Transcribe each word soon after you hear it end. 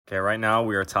Okay, right now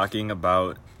we are talking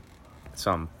about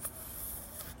some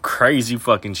crazy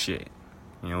fucking shit.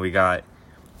 You know, we got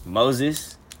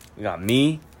Moses, we got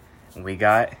me, and we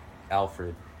got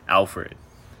Alfred. All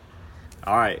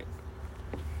right.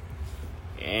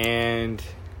 And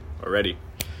we're ready.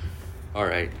 All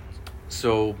right.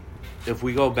 So, if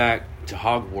we go back to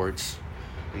Hogwarts,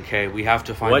 okay, we have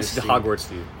to find What's the Hogwarts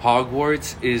do?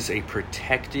 Hogwarts is a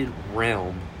protected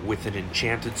realm with an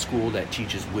enchanted school that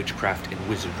teaches witchcraft and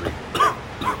wizardry.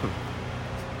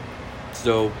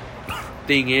 So,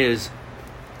 thing is,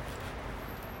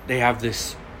 they have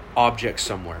this object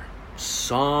somewhere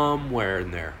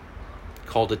in there,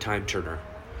 called a time turner.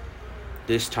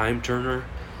 This time turner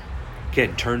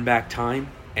can turn back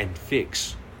time and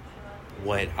fix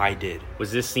what I did.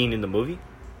 Was this seen in the movie?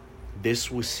 This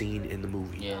was seen in the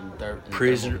movie. Yeah, in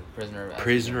Prisoner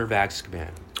Prisoner of Azkaban.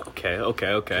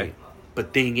 Okay.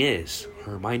 But thing is,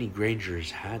 Hermione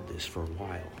Granger's had this for a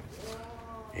while.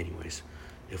 Anyways,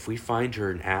 if we find her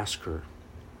and ask her,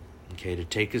 okay, to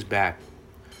take us back,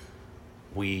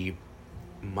 we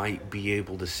might be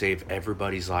able to save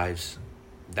everybody's lives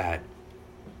that...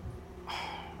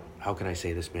 How can I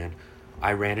say this, man?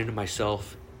 I ran into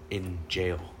myself in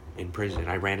jail, in prison.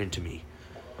 I ran into me.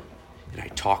 And I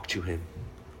talked to him.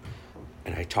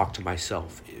 And I talked to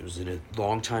myself. It was a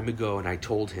long time ago, and I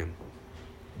told him,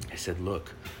 I said,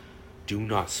 look, do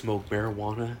not smoke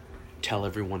marijuana. Tell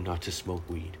everyone not to smoke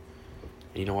weed.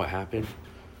 And you know what happened?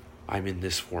 I'm in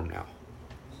this form now.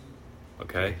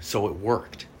 Okay. So it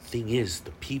worked. Thing is,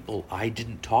 the people I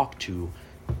didn't talk to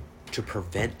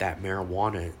prevent that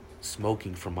marijuana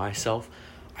smoking for myself,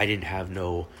 I didn't have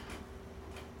no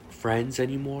friends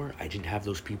anymore. I didn't have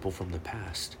those people from the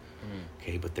past.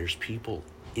 Okay, but there's people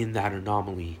in that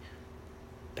anomaly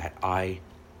that I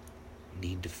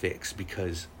need to fix,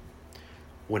 because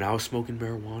when I was smoking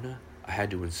marijuana, I had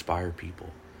to inspire people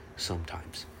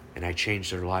sometimes, and I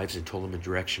changed their lives and told them a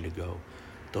direction to go.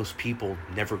 Those people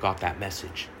never got that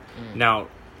message. Now,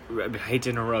 I hate to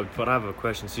interrupt, but I have a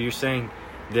question. So you're saying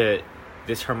that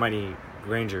this Hermione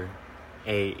Granger,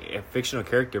 a fictional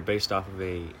character based off of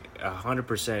a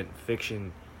 100%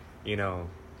 fiction,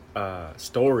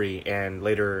 story, and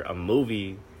later a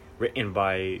movie written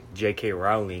by J.K.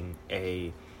 Rowling,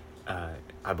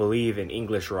 I believe an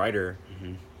English writer.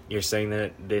 Mm-hmm. You're saying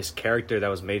that this character that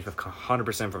was made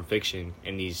 100% from fiction,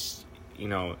 and these,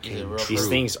 these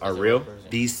things are real?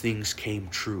 These things came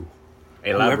true.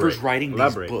 Elaborate. Whoever's writing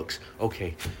these books,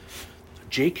 okay,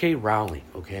 J.K. Rowling,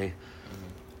 okay,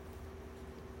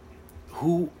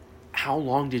 how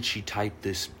long did she type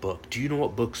this book? Do you know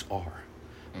what books are?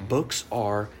 Mm-hmm. Books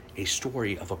are a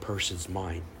story of a person's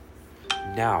mind.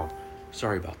 Now,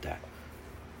 sorry about that.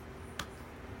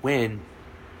 When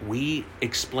we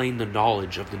explain the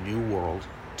knowledge of the new world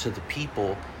to the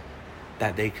people,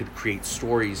 that they could create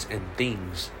stories and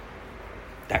things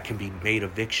that can be made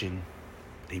of fiction,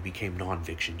 they became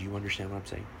non-fiction. Do you understand what I'm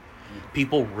saying? Mm-hmm.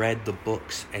 People read the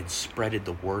books and spreaded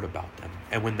the word about them.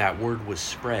 And when that word was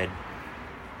spread,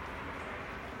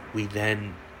 we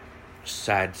then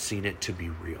seen it to be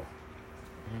real.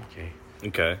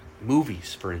 Okay.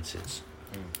 Movies, for instance.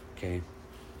 Okay.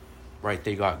 Right,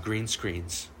 they got green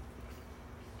screens.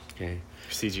 Okay.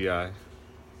 CGI,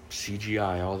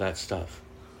 all that stuff.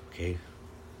 Okay.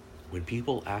 When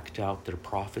people act out their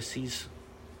prophecies,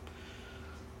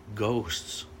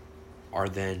 ghosts are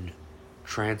then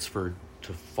transferred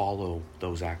to follow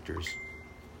those actors.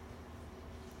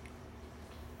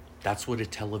 That's what a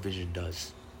television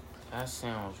does. That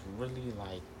sounds really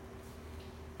like,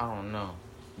 I don't know,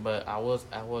 but I was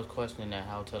questioning that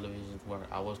how televisions work.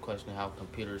 I was questioning how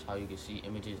computers, how you can see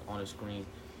images on a screen,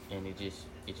 and it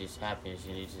just happens,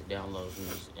 and it just downloads,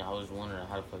 and I was wondering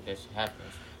how the fuck that shit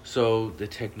happens. So the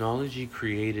technology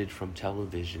created from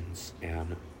televisions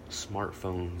and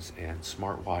smartphones and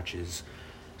smartwatches,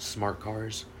 smart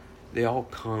cars, they all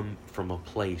come from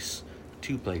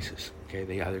two places. Okay,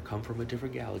 they either come from a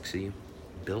different galaxy,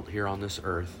 built here on this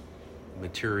earth,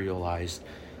 materialized,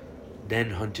 then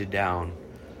hunted down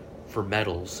for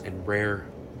metals and rare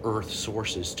earth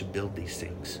sources to build these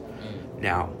things.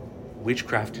 Now,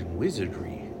 witchcraft and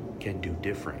wizardry can do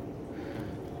different.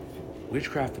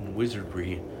 Witchcraft and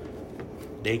wizardry,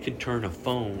 they could turn a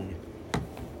phone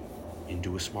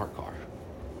into a smart car.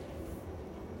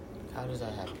 How does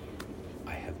that happen?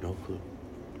 I have no clue.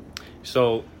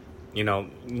 So,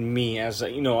 me, as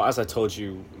I told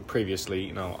you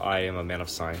previously, I am a man of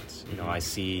science. I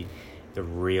see the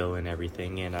real in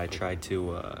everything, and I try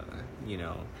to,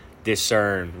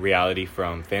 discern reality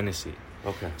from fantasy.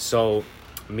 Okay. So,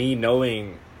 me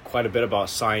knowing quite a bit about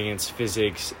science,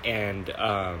 physics, and,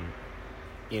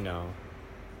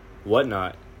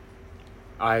 whatnot,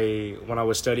 when I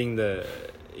was studying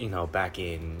back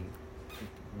in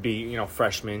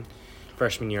freshman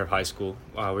year of high school,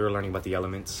 we were learning about the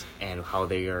elements and how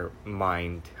they are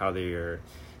mined, how they are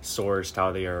sourced,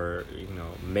 how they are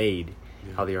made,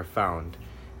 how they are found.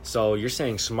 So you're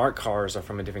saying smart cars are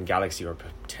from a different galaxy or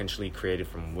potentially created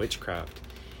from witchcraft.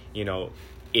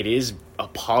 It is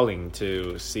appalling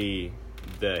to see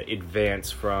the advance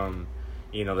from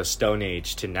the Stone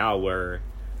Age to now, where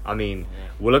well,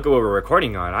 look at what we're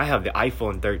recording on. I have the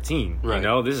iPhone 13. Right.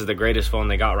 This is the greatest phone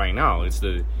they got right now.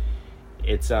 From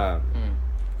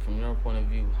your point of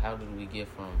view, how did we get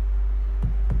from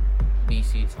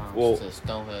BC times to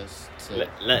Stonehenge to...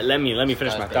 Let me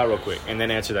finish my thought real quick and then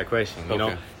answer that question.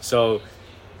 Okay. So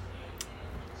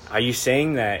are you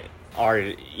saying that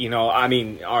our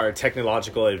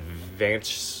technological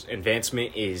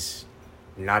advancement is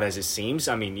not as it seems?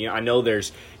 I know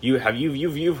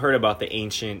you've heard about the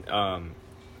ancient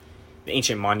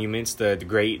monuments, the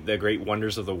great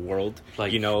wonders of the world,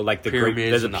 like like the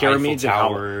pyramids, the pyramids and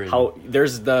Tower how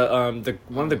there's the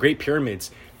one of the great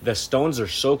pyramids. The stones are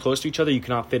so close to each other you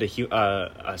cannot fit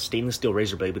a stainless steel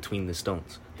razor blade between the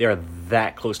stones. They are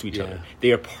that close to each other.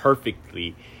 They are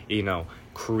perfectly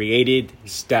created,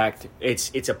 stacked.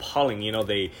 It's appalling.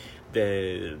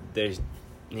 There's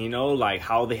like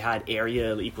how they had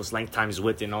area equals length times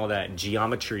width and all that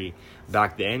geometry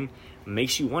back then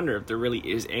makes you wonder if there really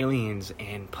is aliens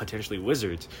and potentially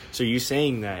wizards. So you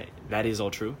saying that is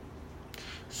all true?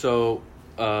 So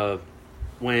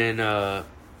when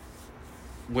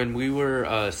we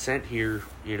were sent here,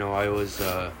 I was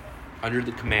under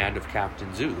the command of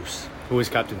Captain Zeus. Who is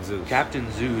Captain Zeus?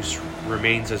 Captain Zeus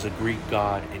remains as a Greek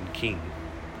god and king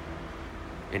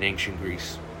in ancient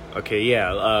Greece. Okay,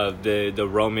 yeah. The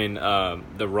Roman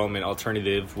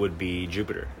alternative would be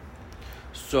Jupiter.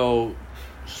 So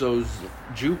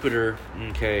Jupiter.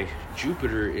 Okay,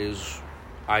 Jupiter is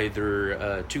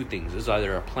either two things. It's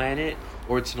either a planet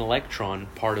or it's an electron,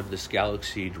 part of this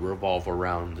galaxy to revolve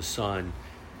around the sun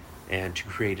and to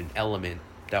create an element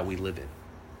that we live in.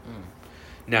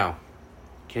 Now,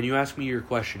 can you ask me your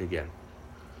question again?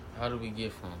 How do we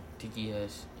get from tiki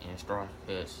huts and straw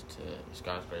huts to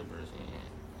skyscrapers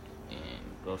and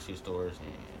grocery stores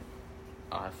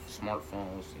and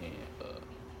smartphones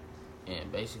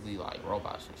and basically like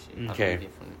robots and shit? How Okay. do we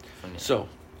get from that? So,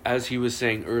 as he was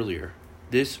saying earlier,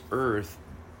 this Earth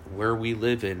where we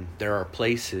live in, there are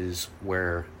places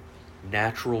where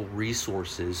natural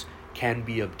resources can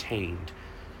be obtained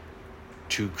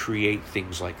to create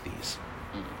things like these.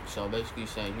 So basically,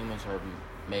 saying humans are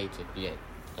made to create.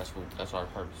 That's our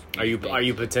purpose. Are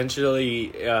you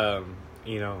potentially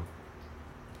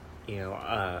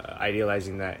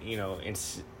idealizing that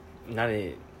it's not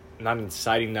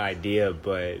inciting the idea,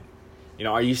 but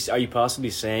are you possibly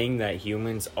saying that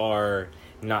humans are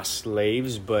not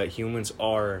slaves, but humans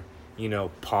are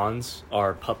pawns,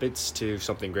 are puppets to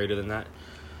something greater than that?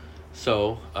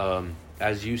 So,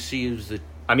 as you see, is the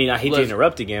I hate to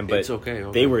interrupt again, but it's okay.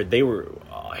 they were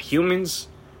humans.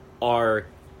 Our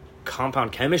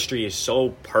compound chemistry is so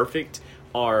perfect.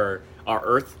 Our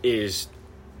planet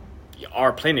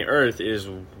Earth is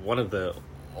one of the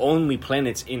only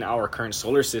planets in our current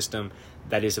solar system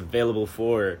that is available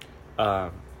for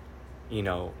life.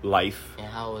 And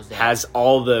how is that? Has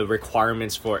all the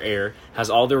requirements for air, has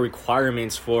all the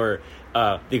requirements for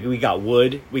we got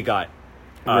wood, we got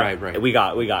right. We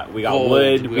got Gold,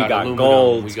 wood, we got aluminum,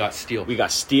 gold, we got steel, we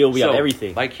got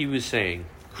everything. Like he was saying,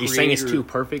 You're saying it's too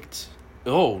perfect?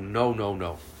 Oh,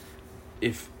 no.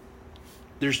 If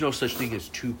there's no such thing as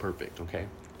too perfect, okay?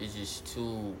 It's just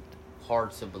too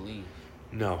hard to believe.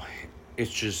 No,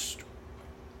 it's just...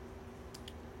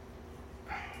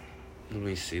 Let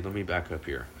me see. Let me back up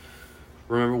here.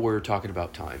 Remember we were talking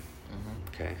about time.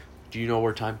 Okay. Do you know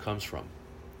where time comes from?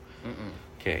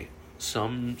 Okay.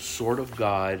 Some sort of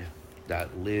god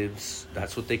that lives,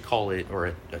 that's what they call it, or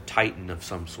a titan of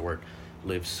some sort,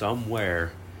 lives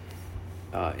somewhere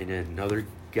in another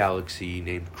galaxy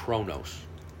named Kronos.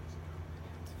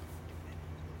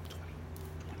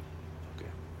 Okay.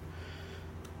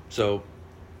 So,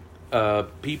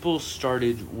 people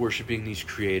started worshiping these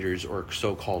creators or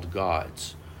so-called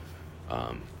gods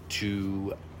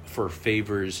for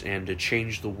favors and to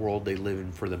change the world they live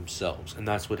in for themselves, and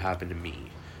that's what happened to me.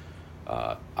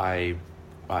 I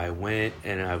went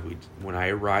and when I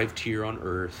arrived here on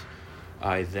Earth,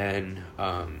 I then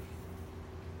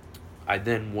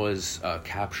was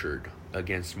captured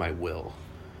against my will.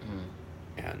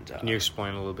 And can you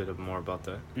explain a little bit more about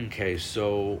that? Okay,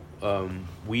 so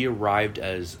we arrived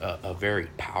as a very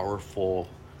powerful,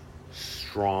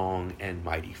 strong, and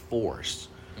mighty force.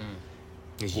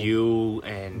 Is you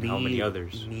and how many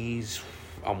others? Me's,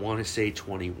 I want to say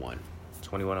 21.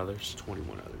 21 others.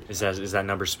 21 others. Is that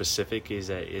number specific? Is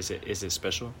it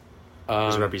special?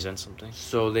 Does it represent something?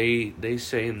 So they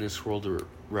say in this world it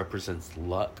represents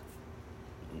luck,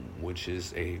 which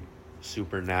is a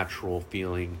supernatural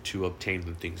feeling to obtain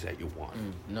the things that you want.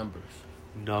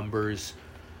 Numbers,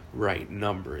 right,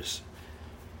 numbers.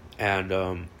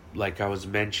 And like I was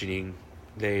mentioning,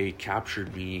 they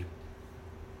captured me,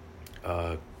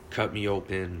 cut me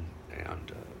open,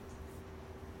 and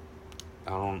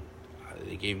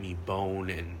they gave me bone,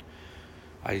 and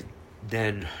I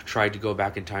then tried to go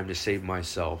back in time to save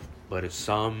myself, but it's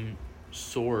some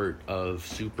sort of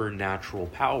supernatural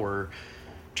power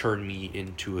turned me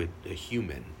into a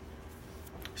human.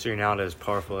 So you're not as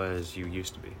powerful as you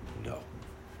used to be? No,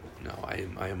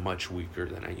 I am much weaker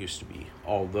than I used to be,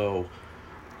 although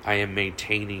I am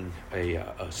maintaining a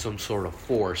some sort of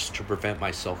force to prevent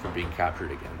myself from being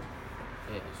captured again.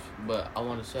 Yes, but I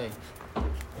want to say,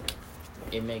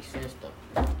 it makes sense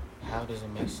though. How does it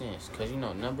make sense? Because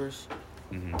numbers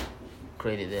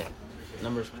created that.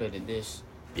 Numbers created this.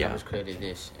 Yeah. Numbers created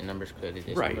this, and numbers created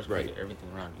this. Right, Numbers right. created everything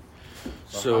around you.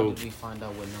 So So- how did we find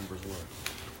out what numbers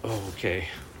were? Oh, okay.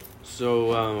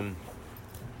 So,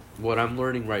 what I'm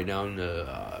learning right now,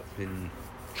 I've been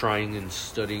trying and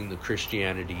studying the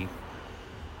Christianity,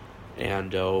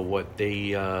 and what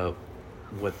they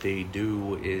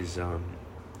do is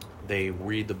they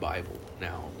read the Bible.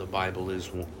 Now, the Bible is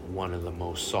one of the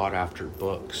most sought after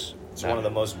books. It's one of the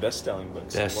most best-selling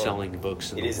books. Best-selling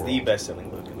books in the world. It is the best-selling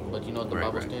book in the world. But you know what the Right,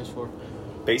 Bible right. stands for?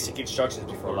 Basic instructions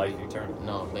before life eternal.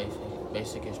 No,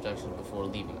 basic instructions before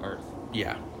leaving Earth.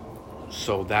 Yeah.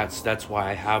 So that's why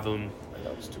I have them.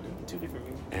 That was too different.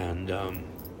 And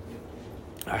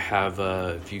I have,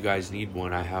 if you guys need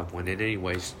one, I have one. And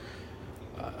anyways,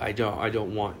 I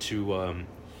don't want to,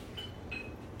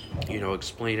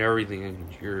 explain everything. And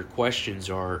your questions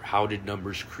are, how did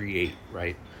numbers create,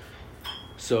 right?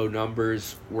 So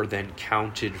numbers were then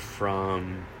counted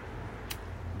from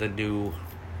the new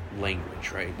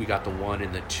language, right? We got the 1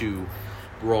 and the 2.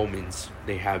 Romans,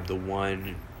 they have the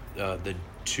 1, the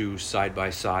 2 side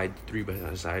by side, 3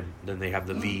 by side. Then they have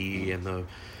the V and the...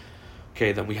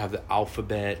 Okay, then we have the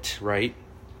alphabet, right?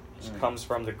 It comes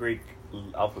from the Greek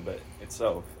alphabet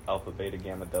itself. Alpha, beta,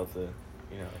 gamma, delta,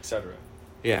 etc.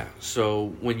 Yeah,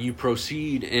 so when you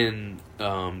proceed in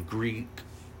Greek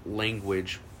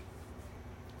language,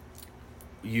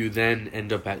 you then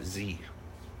end up at Z.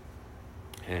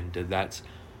 And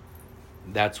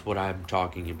that's what I'm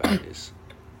talking about is...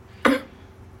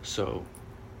 So,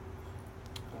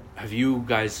 have you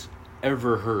guys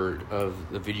ever heard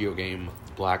of the video game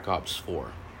Black Ops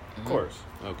 4? Of course.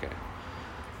 Okay.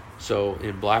 So,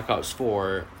 in Black Ops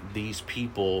 4, these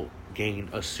people gain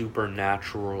a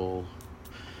supernatural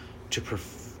to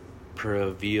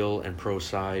prevail and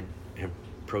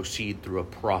proceed through a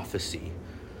prophecy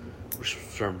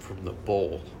from the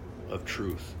bowl of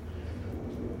truth.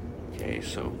 Okay,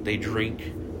 so they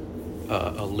drink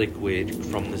a liquid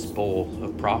from this bowl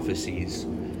of prophecies,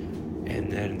 and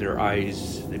then their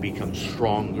eyes, they become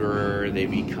stronger, they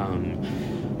become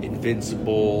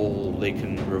invincible, they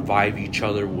can revive each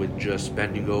other with just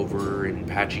bending over and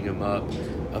patching them up.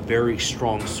 A very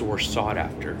strong source sought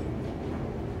after.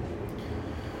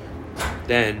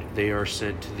 Then they are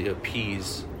sent to the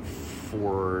appease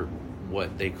for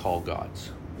what they call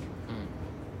gods.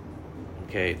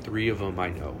 Okay, 3 of them I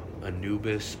know.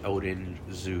 Anubis, Odin,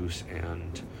 Zeus,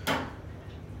 and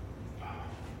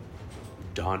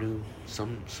Danu.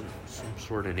 Some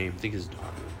sort of name. I think it's Danu.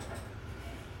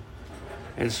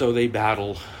 And so they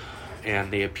battle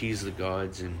and they appease the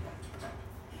gods, and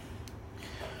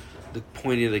the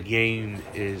point of the game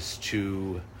is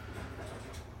to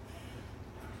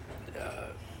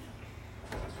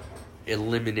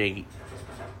eliminate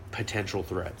potential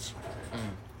threats.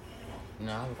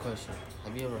 Now I have a question.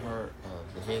 Have you ever heard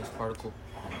of the Higgs particle?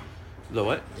 The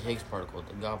what? The Higgs particle,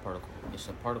 the God particle. It's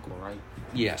a particle, right?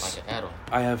 Yes. Like an atom.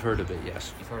 I have heard of it,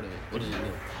 yes. You've heard of it. What does it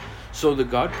do? So the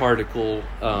God particle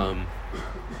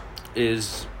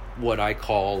is what I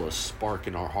call a spark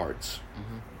in our hearts.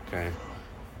 Okay?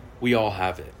 We all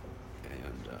have it.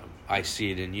 And I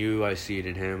see it in you, I see it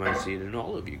in him, I see it in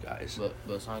all of you guys.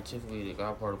 But scientifically, the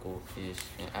God particle is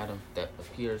an atom that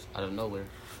appears out of nowhere.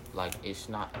 Like, it's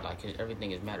not, like,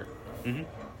 everything is matter. Mm-hmm.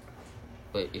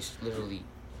 But it's literally,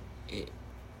 it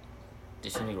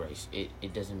disintegrates.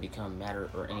 It doesn't become matter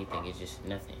or anything. It's just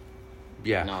nothing.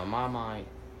 Yeah. Now, in my mind,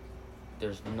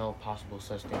 there's no possible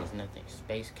such thing as nothing.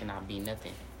 Space cannot be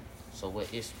nothing. So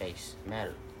what is space?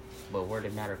 Matter. But where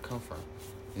did matter come from?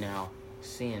 Now,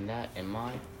 seeing that in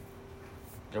mind,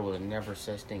 there was never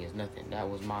such thing as nothing. That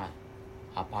was my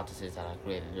hypothesis that I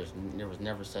created. There was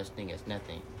never such thing as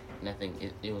nothing.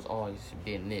 Nothing. It was always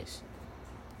been this.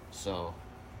 So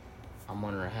I'm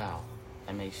wondering how.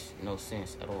 That makes no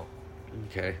sense at all.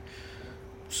 Okay.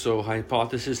 So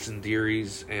hypothesis and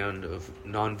theories and of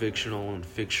non-fictional and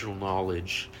fictional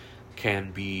knowledge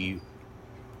can be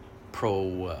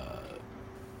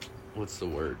what's the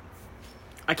word?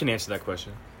 I can answer that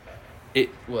question.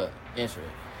 What? Answer it.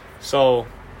 So,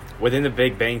 within the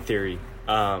Big Bang Theory,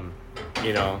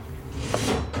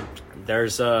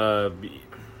 there's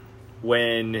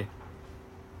when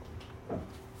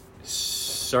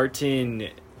certain,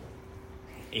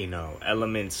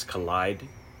 elements collide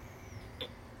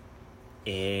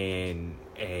in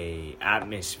a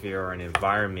atmosphere or an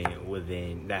environment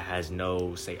within that has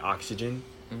no, say, oxygen,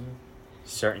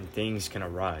 certain things can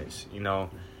arise.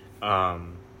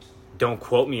 Don't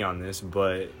quote me on this,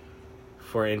 but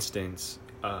for instance,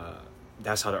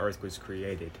 that's how the Earth was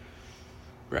created.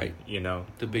 Right.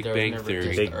 The Big There was Bang never Theory.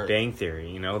 just Big Earth. Bang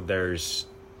Theory. There's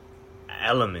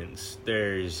elements.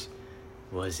 There's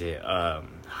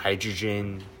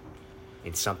hydrogen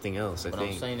and something else. But I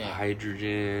think I'm saying that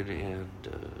Hydrogen and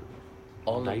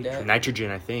all of that.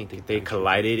 nitrogen. I think they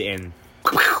collided and.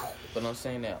 But I'm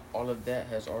saying that all of that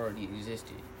has already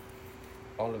existed.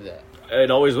 All of that. It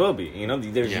always will be. You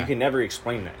Yeah. can never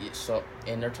explain that. Yeah, so,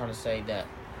 and they're trying to say that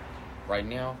right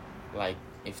now, like,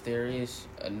 if there is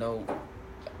a no,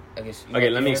 I guess. Okay,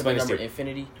 let me you explain heard this the to number you.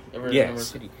 infinity. Ever heard the Yes. number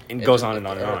infinity? It If goes the- on if and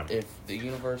on the and Earth- on. If the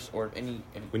universe or any,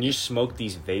 When you smoke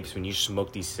these vapes, when you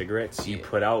smoke these cigarettes, you Yeah.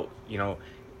 put out,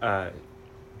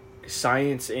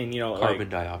 science and carbon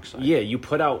dioxide. Yeah, you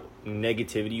put out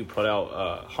negativity. You put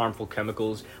out harmful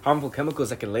chemicals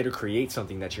that can later create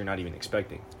something that you're not even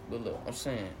expecting. but look, I'm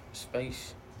saying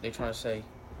space. They're trying to say,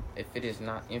 if it is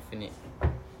not infinite,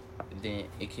 then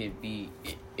it could be.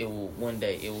 It will one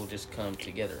day. It will just come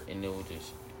together, and it will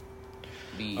just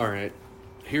be. All right.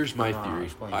 Here's my Nah, theory.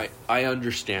 explain. I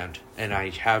understand, and I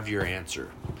have your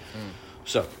answer.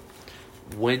 So,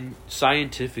 when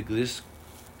scientifically,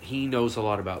 he knows a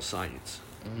lot about science.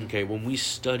 Okay, when we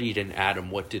studied an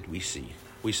atom, what did we see?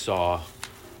 We saw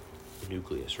a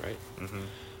nucleus, right?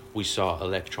 We saw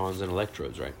electrons and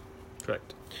electrodes, right?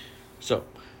 Correct. So,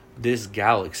 this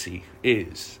galaxy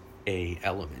is a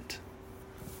element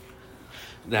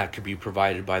that could be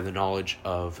provided by the knowledge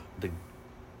of the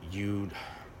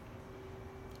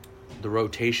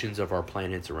rotations of our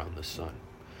planets around the sun.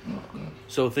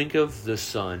 So think of the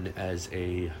sun as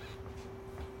a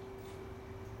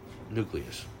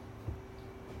nucleus.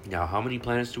 Now, how many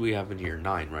planets do we have in here?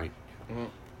 9, right?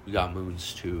 We got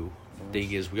moons too.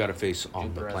 Thing is, we got to face on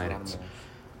Jupiter the has a lot of planets. moons.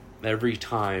 Every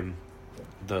time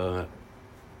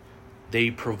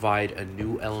they provide a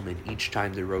new element each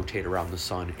time they rotate around the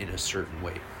sun in a certain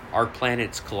way. Our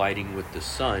planets colliding with the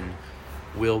sun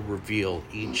will reveal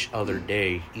each other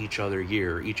day, each other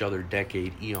year, each other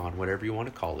decade, eon, whatever you want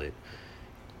to call it.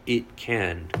 It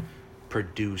can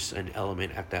produce an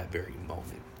element at that very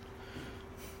moment.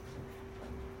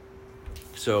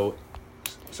 So,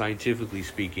 scientifically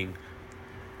speaking,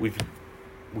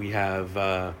 we have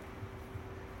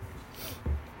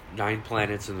 9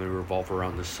 planets and they revolve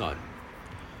around the sun.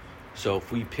 So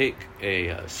if we pick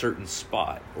a certain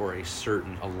spot or a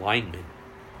certain alignment,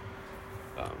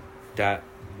 that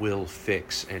will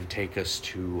fix and take us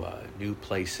to new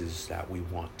places that we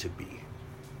want to be.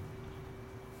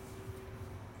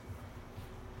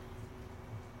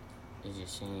 It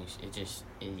just seems.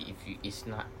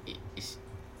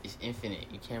 It's infinite.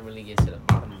 You can't really get to the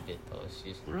bottom of it though. It's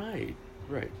just. Right.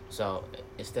 So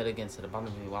instead of getting to the bottom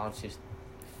of it, why don't you just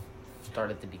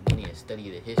start at the beginning and study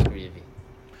the history of it?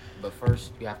 But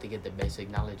first, you have to get the basic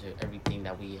knowledge of everything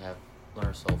that we have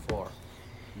learned so far.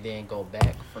 Then go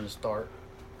back from the start,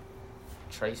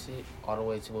 trace it all the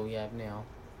way to what we have now,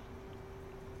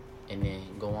 and then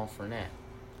go on from that.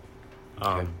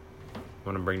 Okay. I'm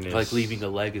gonna bring this Like leaving a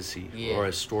legacy Yeah. or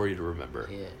a story to remember.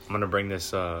 Yes. I'm gonna bring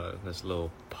this this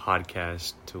little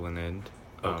podcast to an end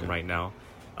Okay. right now.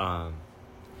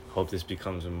 Hope this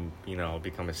becomes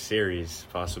become a series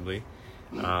possibly,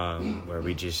 where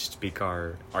we just speak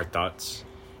our thoughts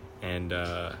and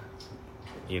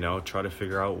try to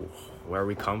figure out where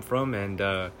we come from and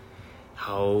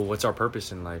what's our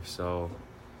purpose in life. So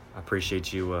I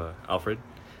appreciate you, Alfred.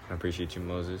 I appreciate you,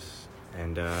 Moses,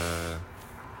 and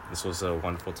this was a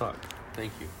wonderful talk.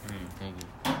 Thank you. Thank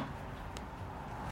you.